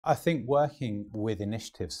I think working with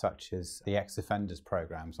initiatives such as the ex-offenders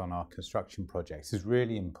programs on our construction projects is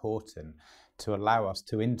really important to allow us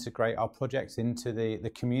to integrate our projects into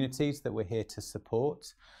the communities that we're here to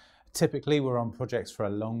support. Typically, we're on projects for a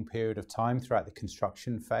long period of time throughout the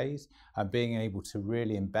construction phase, and being able to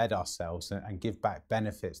really embed ourselves and give back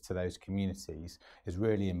benefits to those communities is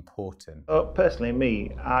really important. Personally,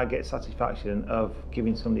 me, I get satisfaction of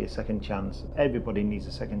giving somebody a second chance. Everybody needs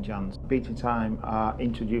a second chance. Beating Time are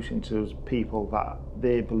introducing to us people that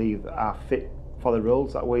they believe are fit for the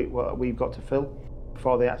roles that we've got to fill.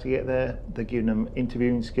 Before they actually get there, they're giving them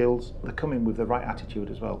interviewing skills. They're coming with the right attitude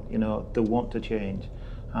as well. You know, they want to change.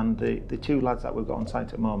 And the two lads that we've got on site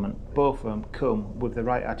at the moment, both of them come with the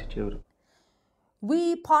right attitude.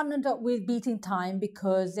 We partnered up with Beating Time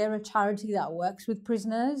because they're a charity that works with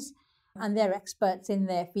prisoners and they're experts in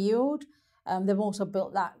their field. They've also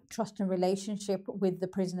built that trust and relationship with the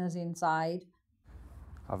prisoners inside.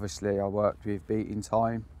 Obviously, I worked with Beating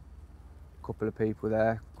Time, a couple of people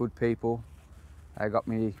there, good people. They got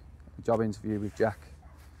me a job interview with Jack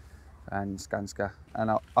and Skanska,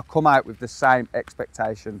 and I come out with the same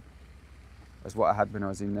expectation as what I had when I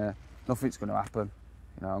was in there. Nothing's going to happen,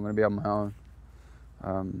 you know, I'm going to be on my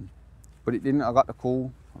own. But it didn't. I got the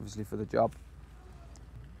call, obviously, for the job,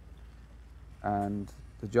 and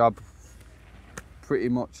the job pretty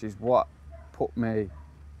much is what put me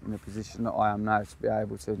in the position that I am now, to be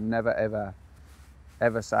able to never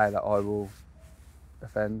ever say that I will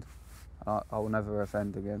offend. I will never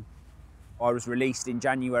offend again. I was released in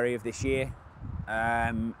January of this year,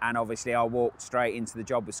 and obviously I walked straight into the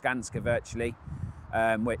job with Skanska virtually,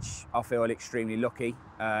 which I feel extremely lucky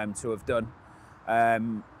to have done.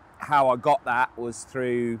 How I got that was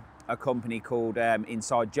through a company called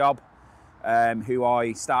Inside Job, who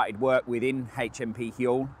I started work with in HMP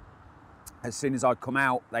Hull. As soon as I'd come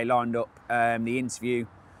out, they lined up the interview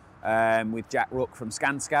with Jack Rook from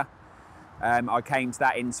Skanska. I came to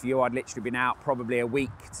that interview, I'd literally been out probably a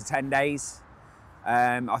week to 10 days.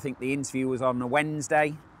 I think the interview was on a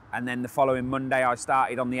Wednesday, and then the following Monday I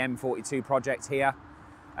started on the M42 project here,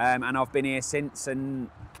 and I've been here since, and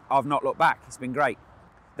I've not looked back. It's been great.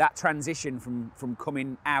 That transition from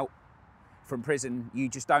coming out from prison, you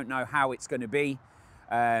just don't know how it's going to be,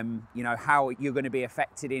 you know, how you're going to be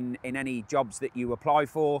affected in any jobs that you apply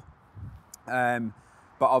for.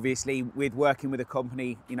 But obviously, with working with a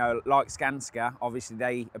company, you know, like Skanska, obviously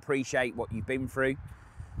they appreciate what you've been through.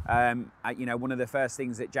 You know, one of the first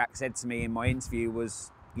things that Jack said to me in my interview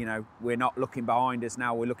was, you know, we're not looking behind us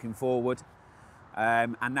now, we're looking forward.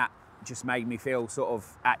 And that just made me feel sort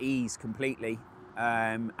of at ease completely.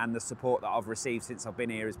 And the support that I've received since I've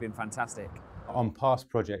been here has been fantastic. On past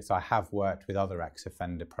projects, I have worked with other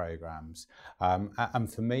ex-offender programs,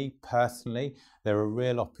 and for me personally, they're a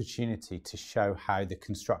real opportunity to show how the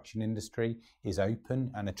construction industry is open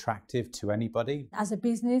and attractive to anybody. As a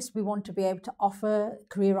business, we want to be able to offer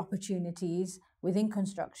career opportunities within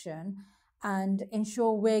construction and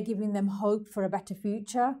ensure we're giving them hope for a better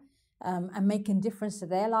future. And making a difference to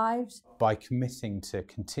their lives. By committing to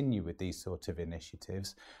continue with these sort of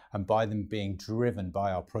initiatives and by them being driven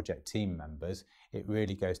by our project team members, it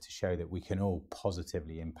really goes to show that we can all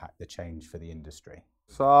positively impact the change for the industry.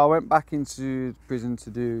 So I went back into prison to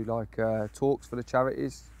do like talks for the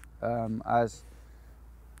charities, as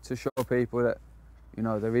to show people that, you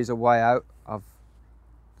know, there is a way out of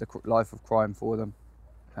the life of crime for them,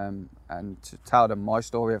 and to tell them my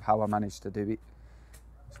story of how I managed to do it.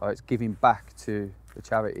 So it's giving back to the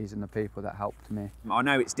charities and the people that helped me. I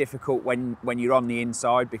know it's difficult when you're on the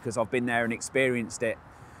inside, because I've been there and experienced it.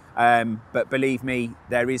 But believe me,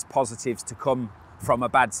 there is positives to come from a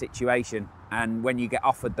bad situation. And when you get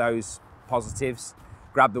offered those positives,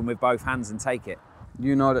 grab them with both hands and take it.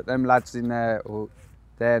 You know that them lads in there,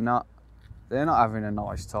 they're not having a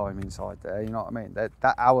nice time inside there, you know what I mean?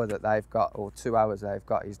 That hour that they've got, or 2 hours they've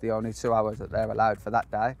got, is the only 2 hours that they're allowed for that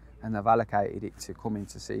day. And they've allocated it to come in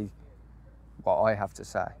to see what I have to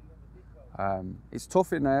say. It's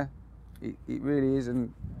tough in there, it really is,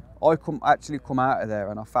 and I actually come out of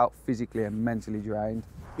there and I felt physically and mentally drained.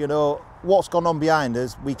 You know, what's gone on behind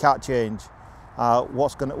us, we can't change.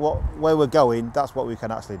 Where we're going, that's what we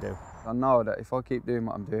can actually do. I know that if I keep doing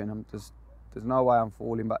what I'm doing, there's no way I'm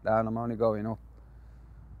falling back down, I'm only going up.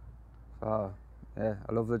 So, yeah,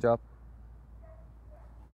 I love the job.